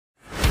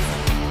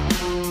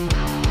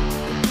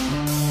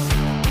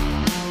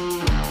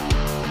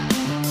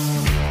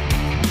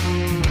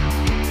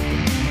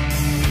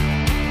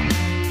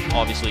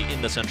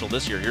the Central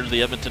this year. Here's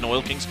the Edmonton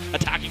Oil Kings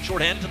attacking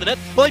shorthanded to the net.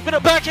 Leipin a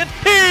backhand.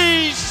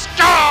 He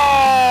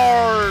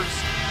scores!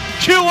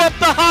 Cue up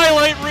the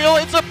highlight reel.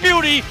 It's a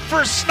beauty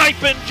for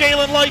sniping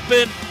Jalen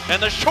Leipin.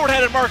 And the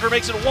shorthanded marker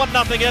makes it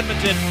 1-0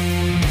 Edmonton.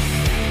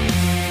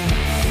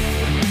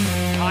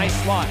 High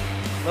slot,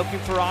 looking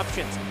for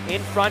options.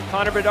 In front,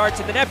 Connor Bedard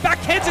to the net.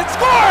 Backhands and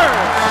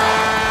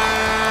scores!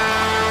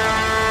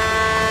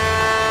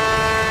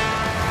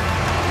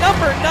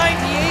 Number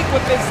 98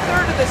 with his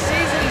third of the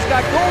season. He's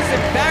got goals in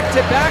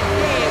back-to-back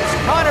games.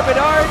 Connor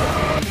Bedard.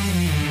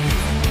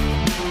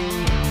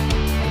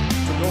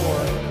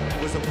 Door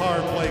was a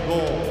power play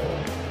goal.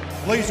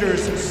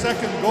 Blazers'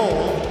 second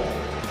goal.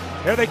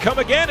 Here they come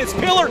again. It's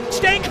Pillar.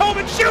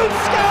 Stankoven shoots.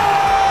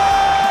 Score!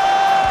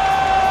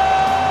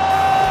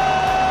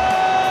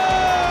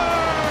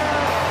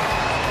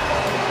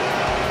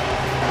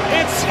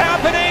 It's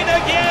happening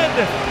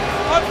again.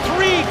 A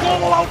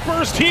 3-goal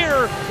outburst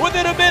here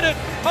within a minute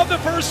of the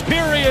first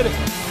period.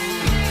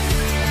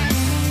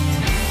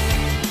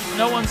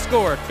 No one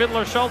scored.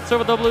 Fiddler Schultz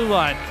over the blue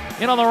line.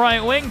 In on the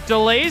right wing,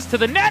 delays to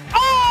the net.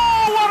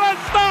 Oh, what a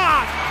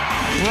stop!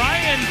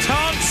 Brian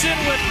Thompson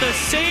with the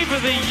save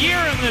of the year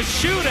in the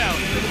shootout.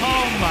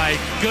 Oh my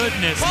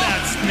goodness,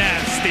 that's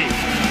nasty.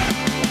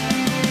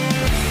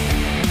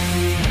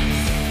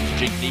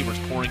 Jake Neighbors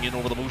pouring in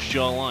over the Moose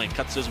Jaw line,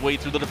 cuts his way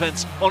through the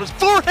defense on his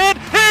forehand.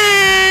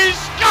 He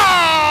scores!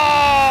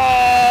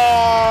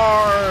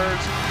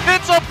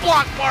 It's a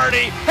block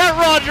party at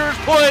Rogers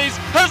Place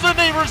as the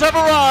Neighbors have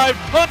arrived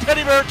on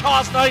Teddy Bear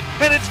Toss Night,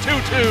 and it's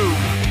 2-2.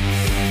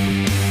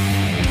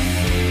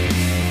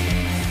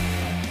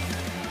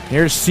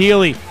 Here's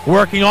Seeley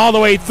working all the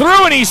way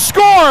through, and he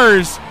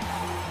scores!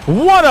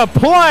 What a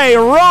play!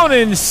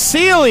 Ronan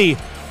Seeley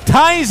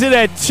ties it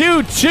at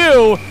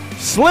 2-2.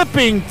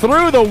 Slipping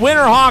through the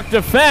Winterhawk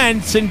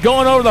defense and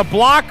going over the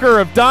blocker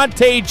of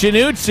Dante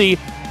Januzzi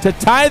to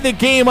tie the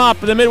game up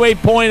at the midway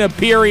point of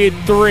period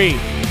 3.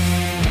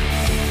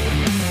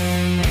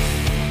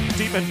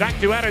 Deep and back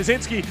to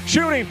Adazinski,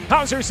 shooting,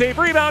 Hauser save,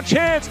 rebound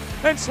chance,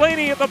 and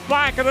Slaney at the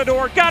back of the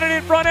door, got it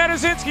in front,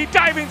 Adazinski,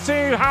 diving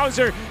save,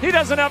 Hauser, he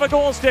doesn't have a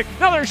goal stick,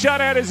 another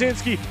shot,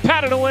 Adazinski,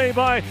 patted away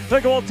by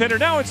the goaltender,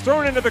 now it's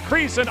thrown into the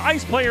crease, an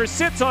ice player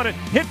sits on it,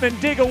 Hitman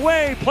dig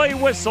away, play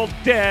whistle,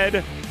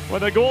 dead,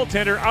 with a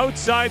goaltender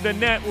outside the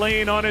net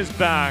laying on his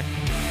back.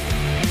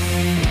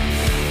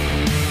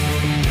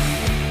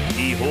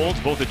 He holds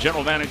both the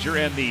general manager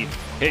and the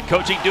head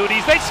coaching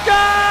duties. They score!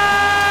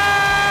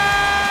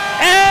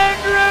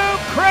 Andrew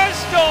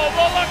Crystal,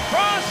 the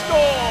lacrosse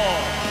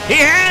goal. He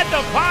had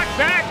the puck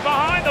back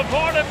behind the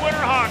Portland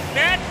Winterhawk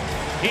net.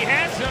 He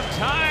had some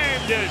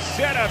time to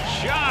set up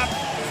shop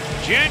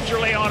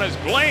gingerly on his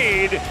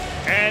blade,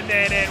 and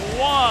then in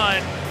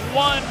one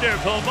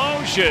wonderful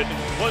motion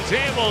was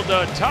able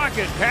to tuck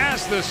it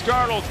past the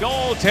startled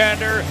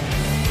goaltender.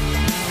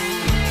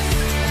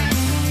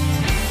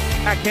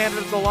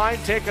 Backhanded to the line,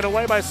 taken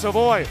away by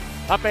Savoy.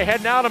 Up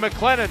ahead now to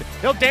McLennan.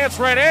 He'll dance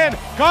right in.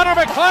 Connor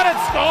McLennan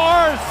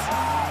scores!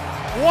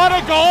 What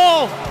a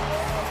goal!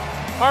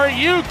 Are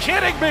you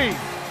kidding me?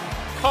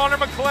 Connor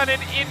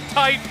McLennan in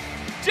tight,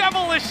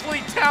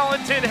 devilishly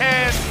talented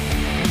hands.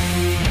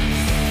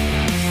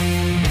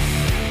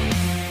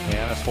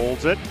 Yanis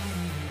holds it.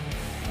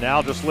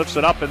 Now just lifts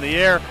it up in the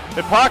air.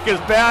 The puck is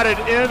batted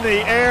in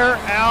the air,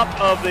 out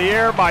of the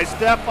air by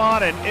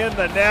Stefan and in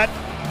the net.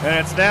 And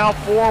it's now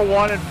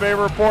 4-1 in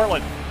favor of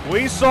Portland.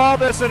 We saw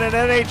this in an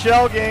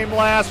NHL game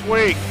last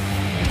week.